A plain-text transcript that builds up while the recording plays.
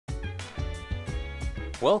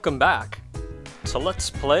welcome back to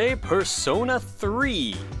Let's Play Persona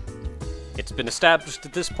 3. It's been established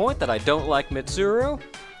at this point that I don't like Mitsuru,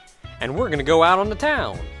 and we're gonna go out on the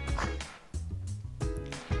town.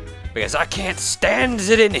 Because I can't stand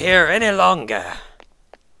it in here any longer.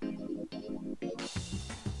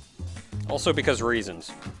 Also because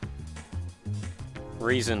reasons.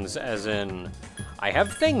 Reasons as in, I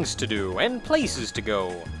have things to do and places to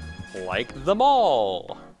go, like the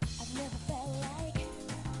mall.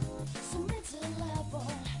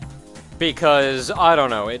 Because, I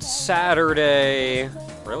don't know, it's Saturday.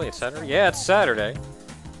 Really, it's Saturday? Yeah, it's Saturday.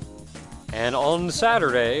 And on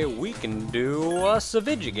Saturday, we can do a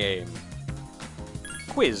Savigi game.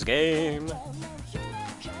 Quiz game.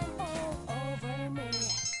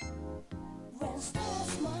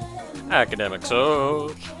 Academic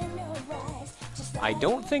so. I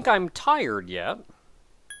don't think I'm tired yet,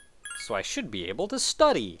 so I should be able to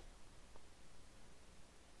study.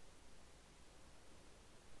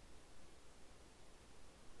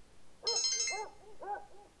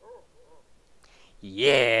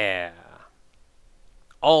 Yeah!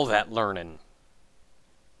 All that learning.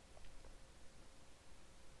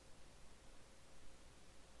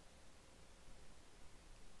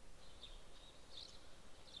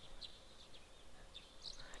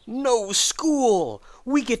 No school!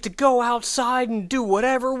 We get to go outside and do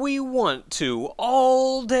whatever we want to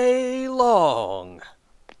all day long.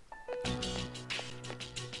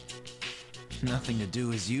 Nothing to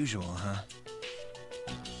do as usual, huh?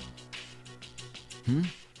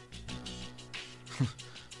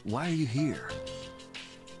 Why are you here?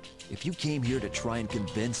 If you came here to try and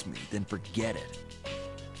convince me, then forget it.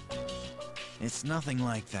 It's nothing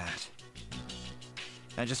like that.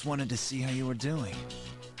 I just wanted to see how you were doing.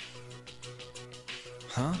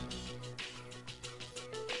 Huh?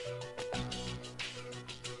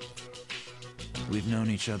 We've known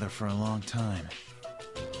each other for a long time.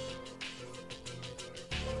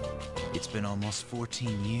 It's been almost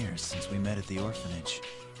 14 years since we met at the orphanage.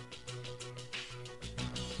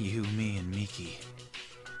 You, me, and Miki.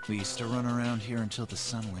 We used to run around here until the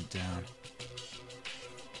sun went down.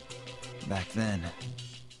 Back then,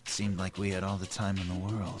 it seemed like we had all the time in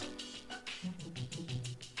the world.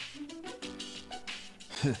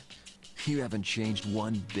 You haven't changed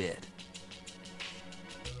one bit.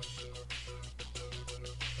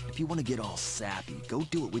 If you want to get all sappy, go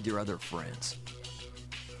do it with your other friends.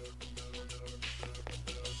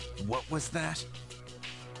 What was that?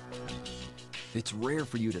 It's rare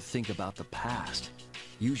for you to think about the past.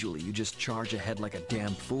 Usually you just charge ahead like a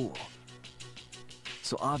damn fool.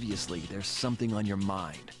 So obviously there's something on your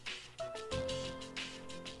mind.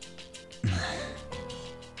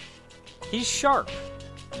 He's sharp.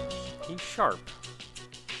 He's sharp.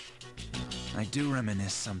 I do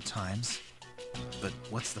reminisce sometimes, but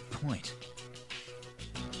what's the point?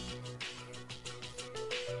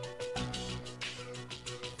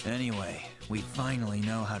 Anyway, we finally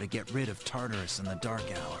know how to get rid of Tartarus in the Dark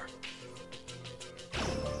Hour.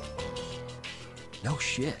 No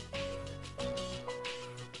shit.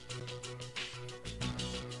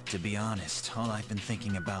 To be honest, all I've been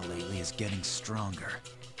thinking about lately is getting stronger.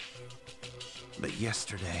 But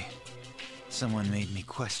yesterday, someone made me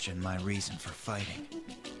question my reason for fighting.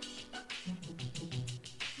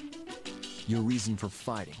 Your reason for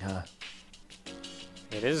fighting, huh?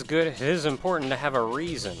 It is good, it is important to have a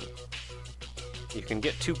reason. You can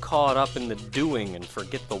get too caught up in the doing and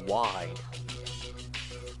forget the why.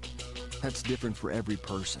 That's different for every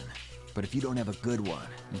person. But if you don't have a good one,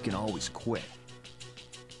 you can always quit.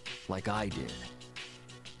 Like I did.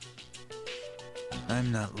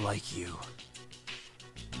 I'm not like you.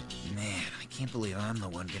 Man, I can't believe I'm the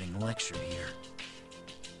one getting lectured here.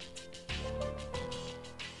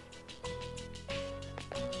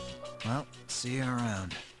 Well, see you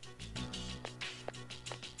around.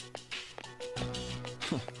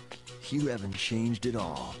 You haven't changed at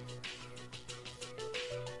all.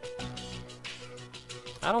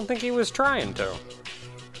 I don't think he was trying to.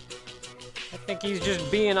 I think he's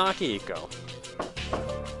just being Akihiko.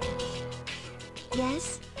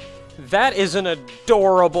 Yes? That is an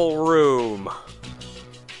adorable room.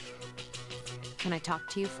 Can I talk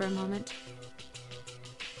to you for a moment?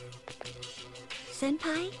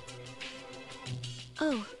 Senpai?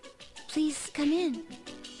 Oh, please come in.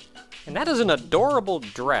 And that is an adorable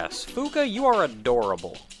dress. Fuuka, you are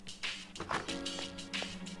adorable.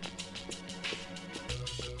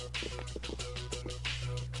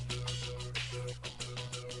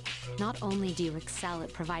 Not only do you excel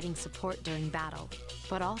at providing support during battle,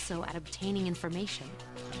 but also at obtaining information.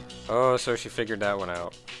 Oh, so she figured that one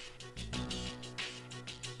out.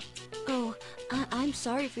 Oh, I'm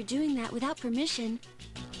sorry for doing that without permission.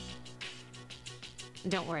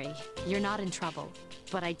 Don't worry, you're not in trouble,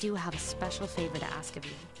 but I do have a special favor to ask of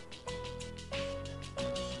you.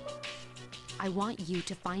 I want you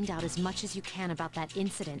to find out as much as you can about that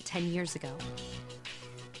incident 10 years ago.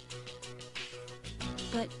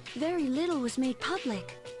 But very little was made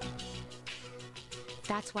public.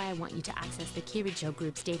 That's why I want you to access the Kirijo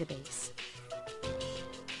Group's database.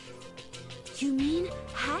 You mean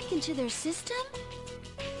hack into their system?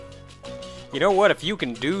 You know what? If you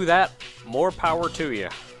can do that, more power to you.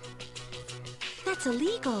 That's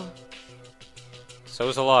illegal.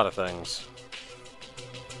 So's a lot of things.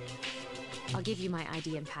 I'll give you my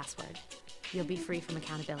ID and password. You'll be free from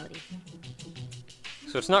accountability.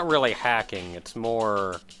 So it's not really hacking, it's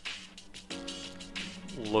more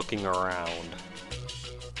looking around.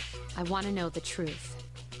 I want to know the truth,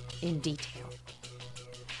 in detail.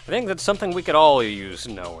 I think that's something we could all use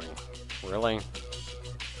knowing. Really?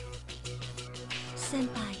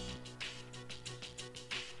 Senpai.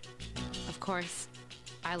 Of course,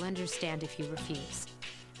 I'll understand if you refuse.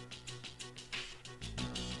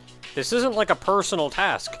 This isn't like a personal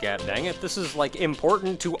task, god dang it. This is, like,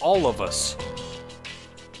 important to all of us.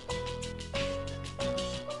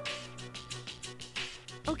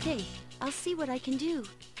 Okay, I'll see what I can do.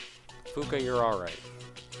 Fuuka, you're alright.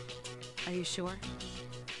 Are you sure?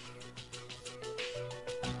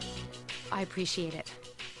 I appreciate it.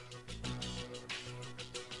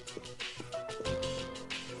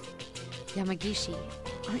 Yamagishi,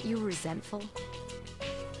 aren't you resentful?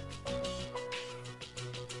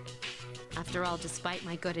 After all, despite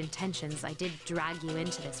my good intentions, I did drag you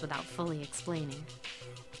into this without fully explaining.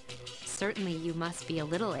 Certainly you must be a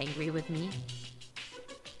little angry with me.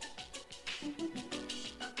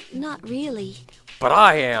 Not really. But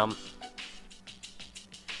I am!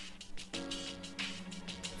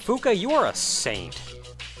 Fuuka, you are a saint.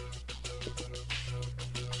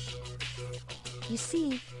 You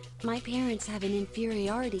see, my parents have an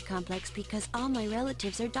inferiority complex because all my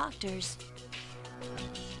relatives are doctors.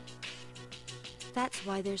 That's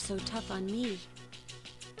why they're so tough on me.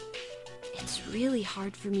 It's really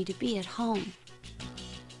hard for me to be at home.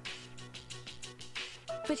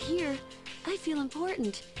 But here, I feel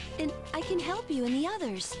important, and I can help you and the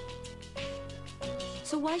others.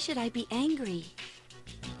 So why should I be angry?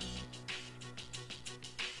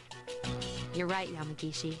 You're right,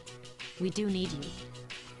 Yamagishi. We do need you.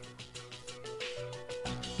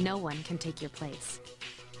 No one can take your place.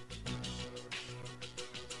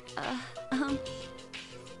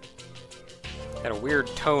 Had a weird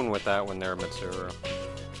tone with that one there, Mitsuru.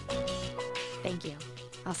 Thank you.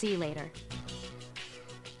 I'll see you later.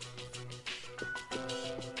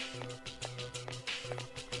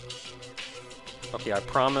 Okay, I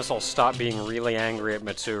promise I'll stop being really angry at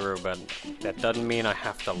Mitsuru, but that doesn't mean I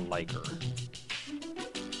have to like her.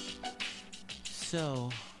 So,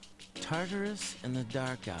 Tartarus and the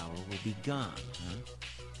Dark Hour will be gone, huh?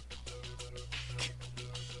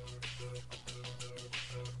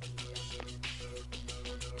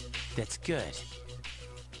 That's good.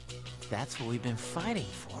 That's what we've been fighting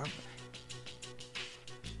for.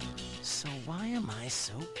 So why am I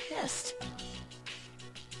so pissed?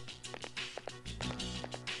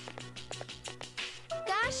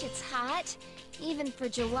 Gosh, it's hot. Even for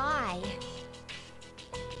July.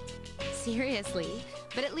 Seriously,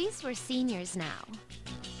 but at least we're seniors now.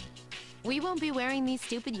 We won't be wearing these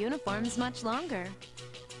stupid uniforms much longer.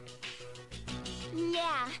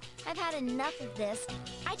 Yeah, I've had enough of this.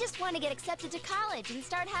 I just want to get accepted to college and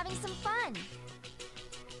start having some fun.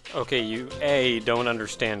 Okay, you A, don't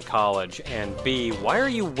understand college, and B, why are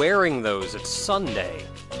you wearing those? It's Sunday.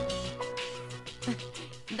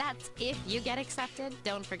 That's if you get accepted,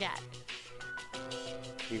 don't forget.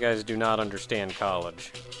 You guys do not understand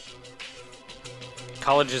college.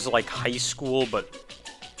 College is like high school, but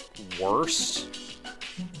worse.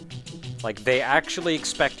 Like, they actually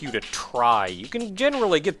expect you to try. You can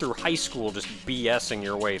generally get through high school just BSing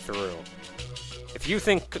your way through. If you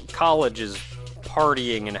think college is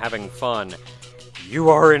partying and having fun, you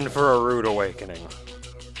are in for a rude awakening.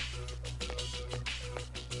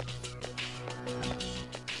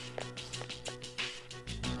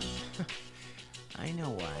 I know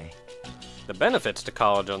why. The benefits to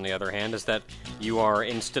college, on the other hand, is that you are,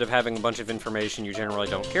 instead of having a bunch of information you generally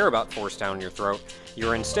don't care about forced down your throat,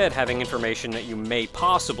 you're instead having information that you may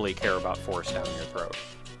possibly care about forced down your throat.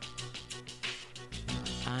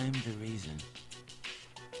 I'm the reason.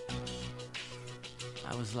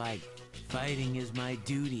 I was like, fighting is my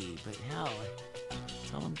duty, but hell,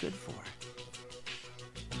 it's all I'm good for.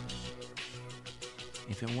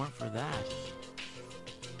 If it weren't for that,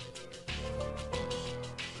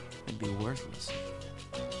 be worthless.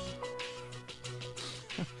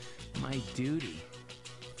 My duty.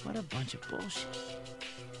 What a bunch of bullshit.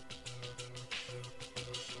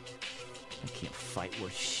 I can't fight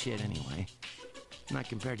worth shit anyway. Not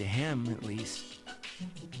compared to him, at least.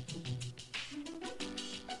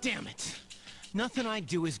 Damn it! Nothing I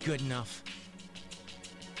do is good enough.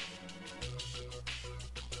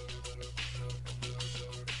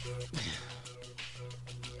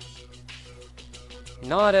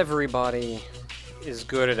 Not everybody is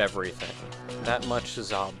good at everything. That much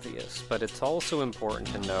is obvious, but it's also important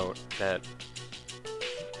to note that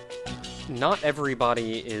not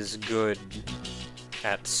everybody is good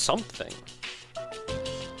at something.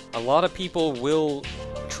 A lot of people will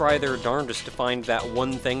try their darndest to find that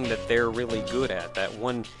one thing that they're really good at, that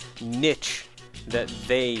one niche that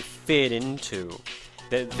they fit into,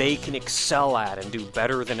 that they can excel at and do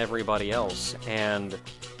better than everybody else, and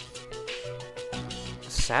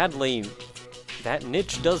sadly, that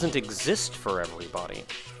niche doesn't exist for everybody.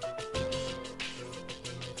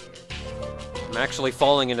 I'm actually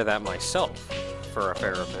falling into that myself for a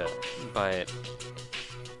fair bit, but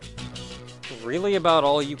really about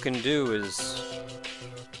all you can do is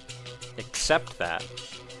accept that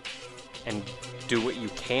and do what you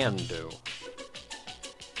can do.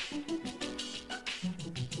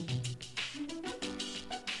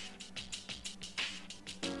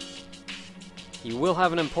 You will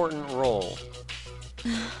have an important role.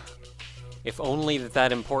 If only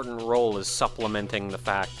that important role is supplementing the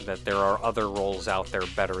fact that there are other roles out there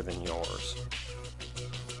better than yours.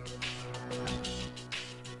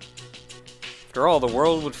 After all, the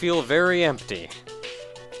world would feel very empty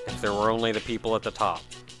if there were only the people at the top.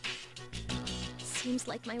 Seems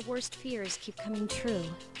like my worst fears keep coming true.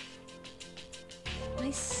 Am I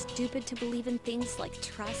stupid to believe in things like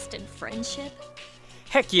trust and friendship?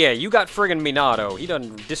 Heck yeah, you got friggin' Minato. He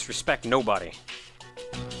doesn't disrespect nobody.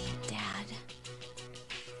 Dad.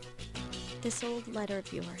 This old letter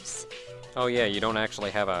of yours. Oh yeah, you don't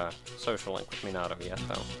actually have a social link with Minato yet,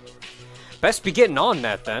 though. Best be getting on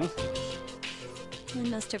that, then. I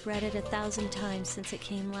must have read it 1,000 times since it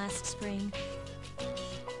came last spring.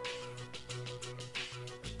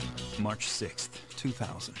 March 6th,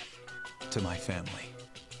 2000. To my family.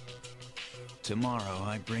 Tomorrow,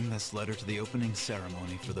 I bring this letter to the opening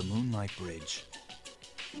ceremony for the Moonlight Bridge.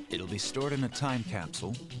 It'll be stored in a time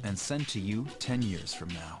capsule and sent to you 10 years from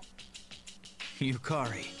now.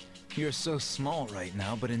 Yukari, you're so small right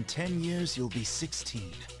now, but in 10 years you'll be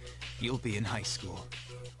 16. You'll be in high school.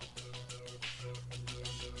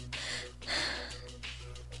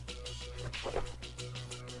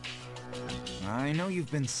 I know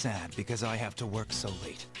you've been sad because I have to work so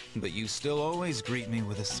late, but you still always greet me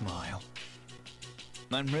with a smile.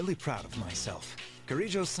 I'm really proud of myself.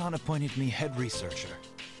 Kirijo-san appointed me head researcher.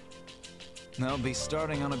 I'll be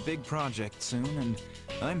starting on a big project soon, and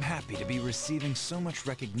I'm happy to be receiving so much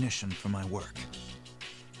recognition for my work.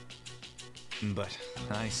 But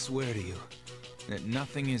I swear to you that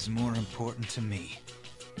nothing is more important to me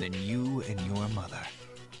than you and your mother.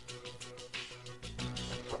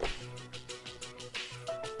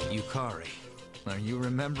 Yukari, are you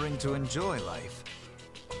remembering to enjoy life?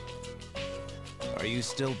 Are you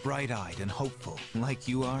still bright-eyed and hopeful like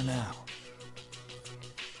you are now?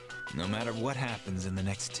 No matter what happens in the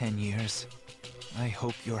next 10 years, I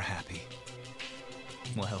hope you're happy.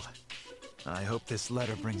 Well, I hope this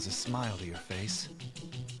letter brings a smile to your face.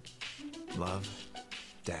 Love,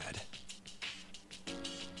 Dad.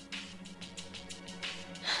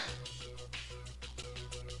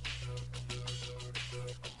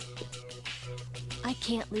 I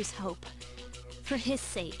can't lose hope. For his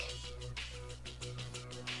sake.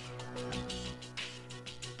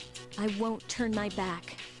 I won't turn my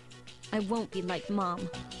back. I won't be like Mom.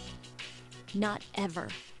 Not ever.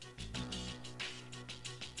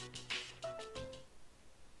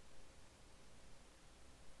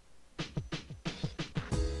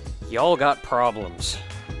 Y'all got problems.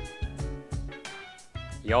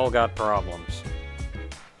 Y'all got problems.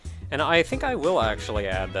 And I think I will actually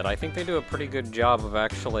add that I think they do a pretty good job of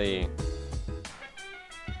actually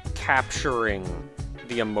capturing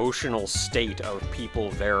the emotional state of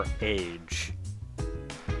people their age.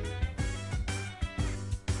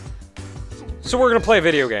 So we're gonna play a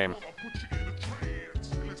video game.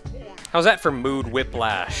 How's that for mood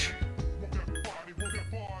whiplash?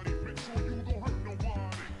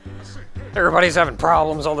 Everybody's having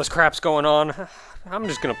problems, all this crap's going on. I'm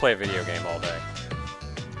just gonna play a video game all day.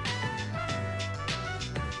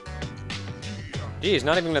 Geez,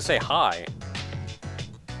 not even gonna say hi.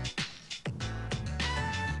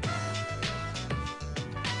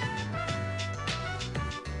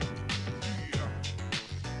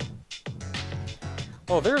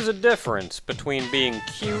 Oh, there's a difference between being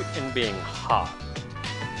cute and being hot.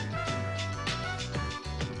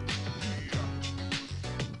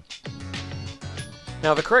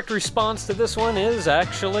 Now, the correct response to this one is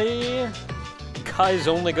actually... guys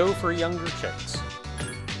only go for younger chicks.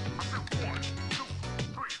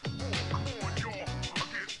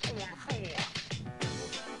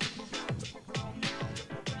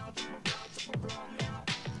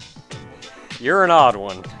 You're an odd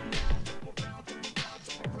one.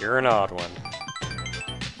 You're an odd one.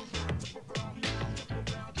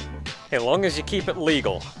 Hey, as long as you keep it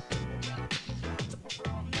legal.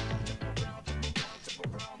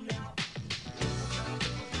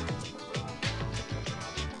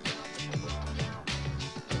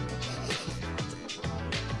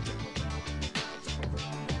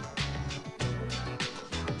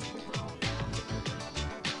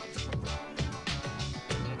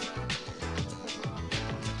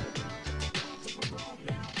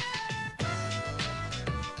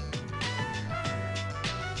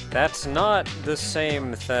 That's not the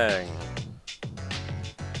same thing.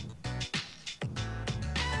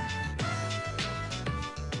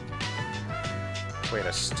 Wait,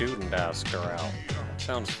 a student asked her out. That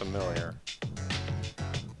sounds familiar.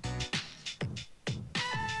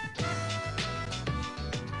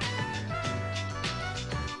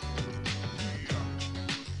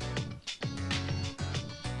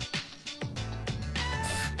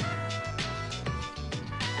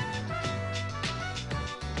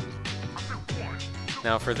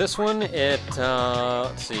 Now for this one,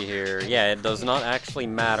 let's see here. Yeah, it does not actually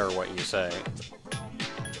matter what you say.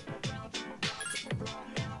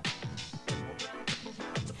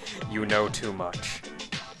 You know too much.